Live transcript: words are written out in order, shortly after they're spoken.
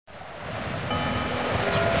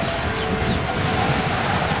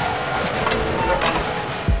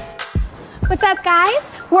up, guys?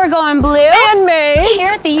 We're going blue and May here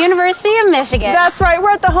at the University of Michigan. That's right,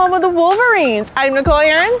 we're at the home of the Wolverines. I'm Nicole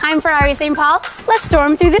Aaron. I'm Ferrari St. Paul. Let's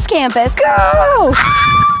storm through this campus. Go!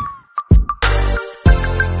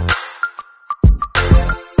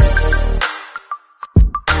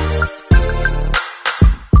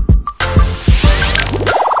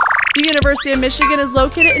 The University of Michigan is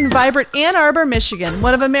located in vibrant Ann Arbor, Michigan,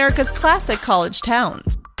 one of America's classic college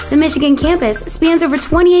towns. The Michigan campus spans over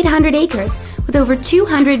 2,800 acres with over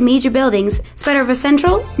 200 major buildings spread over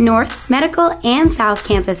Central, North, Medical, and South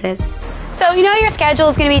campuses. So you know your schedule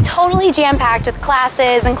is going to be totally jam-packed with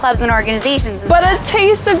classes and clubs and organizations. But a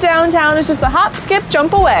taste of downtown is just a hop, skip,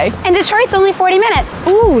 jump away. And Detroit's only 40 minutes.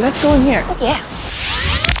 Ooh, let's go in here. Oh, yeah.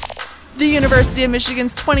 The University of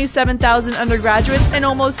Michigan's 27,000 undergraduates and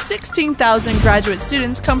almost 16,000 graduate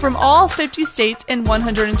students come from all 50 states and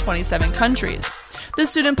 127 countries. The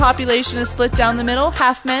student population is split down the middle,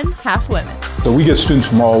 half men, half women. So we get students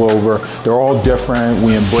from all over. They're all different.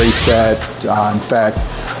 We embrace that. In fact,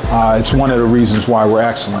 it's one of the reasons why we're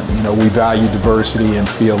excellent. You know, we value diversity and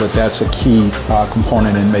feel that that's a key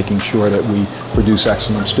component in making sure that we produce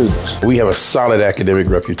excellent students. We have a solid academic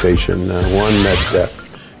reputation, one that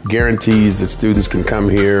guarantees that students can come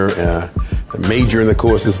here, major in the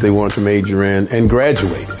courses they want to major in, and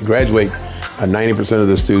graduate. 90% of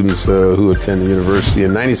the students who attend the university,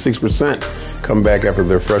 and 96% come back after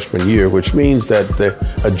their freshman year, which means that the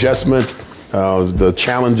adjustment, the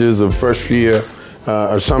challenges of first year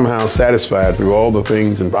are somehow satisfied through all the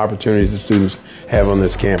things and opportunities that students have on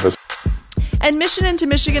this campus. Admission into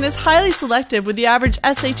Michigan is highly selective, with the average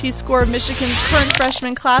SAT score of Michigan's current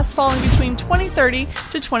freshman class falling between 2030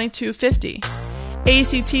 to 2250,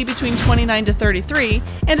 ACT between 29 to 33,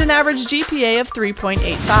 and an average GPA of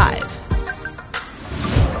 3.85.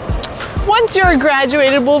 Once you're a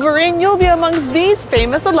graduated Wolverine, you'll be amongst these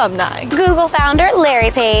famous alumni. Google founder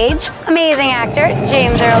Larry Page, amazing actor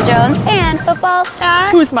James Earl Jones, and football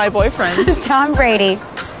star who's my boyfriend, Tom Brady.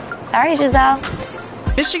 Sorry, Giselle.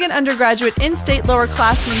 Michigan undergraduate in-state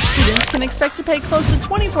lower-classmen students can expect to pay close to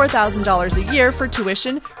 $24,000 a year for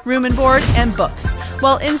tuition, room and board, and books,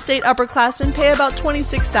 while in-state upperclassmen pay about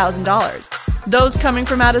 $26,000. Those coming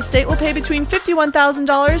from out of state will pay between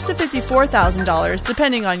 $51,000 to $54,000,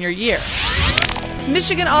 depending on your year.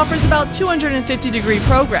 Michigan offers about 250 degree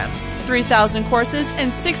programs, 3,000 courses,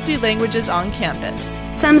 and 60 languages on campus.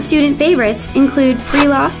 Some student favorites include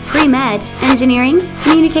pre-law, pre-med, engineering,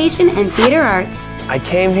 communication, and theater arts. I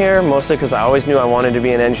came here mostly because I always knew I wanted to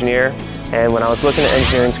be an engineer. And when I was looking at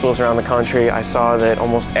engineering schools around the country, I saw that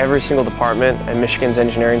almost every single department at Michigan's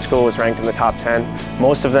engineering school was ranked in the top 10.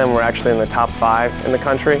 Most of them were actually in the top 5 in the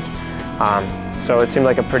country. So it seemed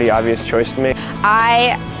like a pretty obvious choice to me.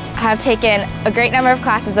 I have taken a great number of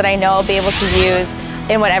classes that I know I'll be able to use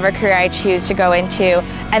in whatever career I choose to go into.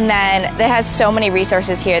 And then it has so many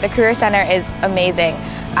resources here. The Career Center is amazing.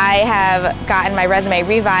 I have gotten my resume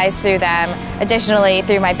revised through them. Additionally,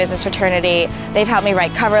 through my business fraternity, they've helped me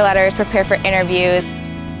write cover letters, prepare for interviews.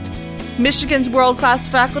 Michigan's world-class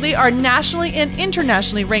faculty are nationally and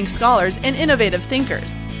internationally ranked scholars and innovative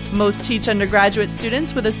thinkers. Most teach undergraduate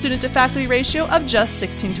students with a student-to-faculty ratio of just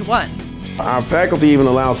 16:1. Our faculty even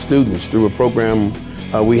allows students through a program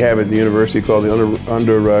we have at the university called the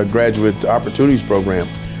Undergraduate Opportunities Program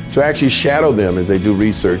to actually shadow them as they do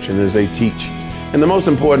research and as they teach. And the most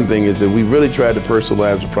important thing is that we really try to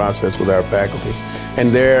personalize the process with our faculty.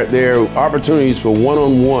 And there are opportunities for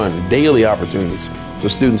one-on-one, daily opportunities for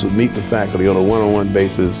students who meet with faculty on a one-on-one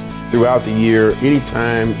basis throughout the year,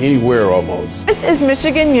 anytime, anywhere almost. This is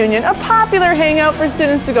Michigan Union, a popular hangout for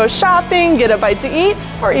students to go shopping, get a bite to eat,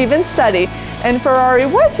 or even study. And Ferrari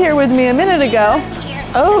was here with me a minute ago.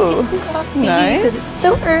 Oh, nice. Because it's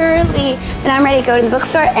so early. And I'm ready to go to the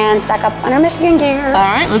bookstore and stock up on our Michigan gear. All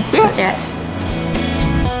right, let's do it. Let's do it.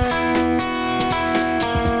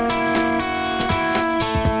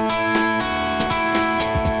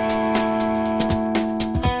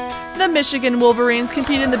 The Michigan Wolverines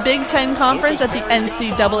compete in the Big Ten Conference at the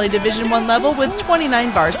NCAA Division I level with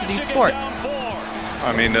 29 varsity sports.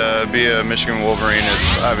 I mean, to be a Michigan Wolverine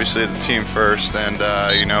is obviously the team first, and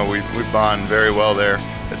you know, we bond very well there.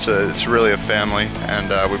 It's really a family, and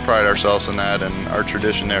we pride ourselves in that, and our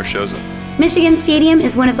tradition there shows it. Michigan Stadium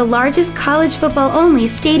is one of the largest college football-only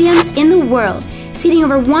stadiums in the world, seating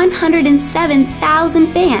over 107,000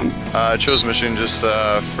 fans. I chose Michigan just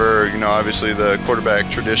for, you know, obviously the quarterback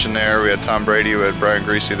tradition there. We had Tom Brady, we had Brian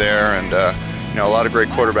Griese there, and you know, a lot of great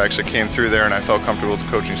quarterbacks that came through there, and I felt comfortable with the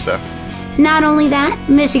coaching staff. Not only that,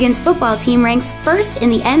 Michigan's football team ranks first in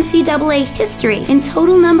the NCAA history in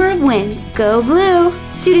total number of wins. Go Blue!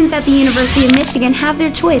 Students at the University of Michigan have their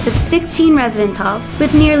choice of 16 residence halls,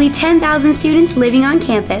 with nearly 10,000 students living on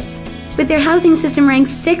campus. With their housing system ranked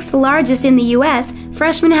 6th largest in the U.S.,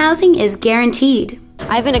 freshman housing is guaranteed.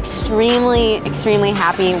 I've been extremely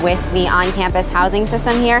happy with the on-campus housing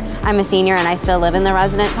system here. I'm a senior and I still live in the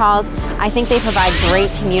residence halls. I think they provide great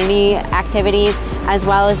community activities as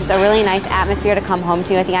well as just a really nice atmosphere to come home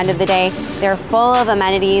to at the end of the day. They're full of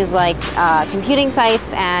amenities like computing sites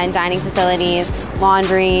and dining facilities,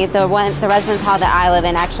 laundry. The residence hall that I live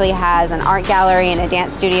in actually has an art gallery and a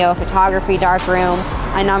dance studio, photography, dark room,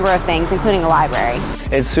 a number of things, including a library.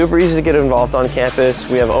 It's super easy to get involved on campus.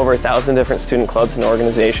 We have over 1,000 different student clubs and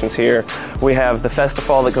organizations here. We have the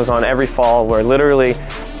Festifall that goes on every fall where literally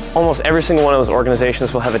almost every single one of those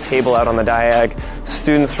organizations will have a table out on the diag.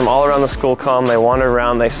 Students from all around the school come, they wander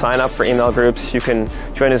around, they sign up for email groups. You can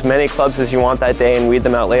join as many clubs as you want that day and weed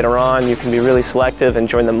them out later on. You can be really selective and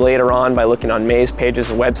join them later on by looking on May's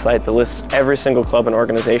Pages, a website that lists every single club and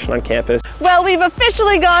organization on campus. Well, we've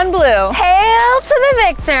officially gone blue. Hail to the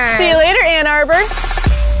victor! See you later, Ann Arbor.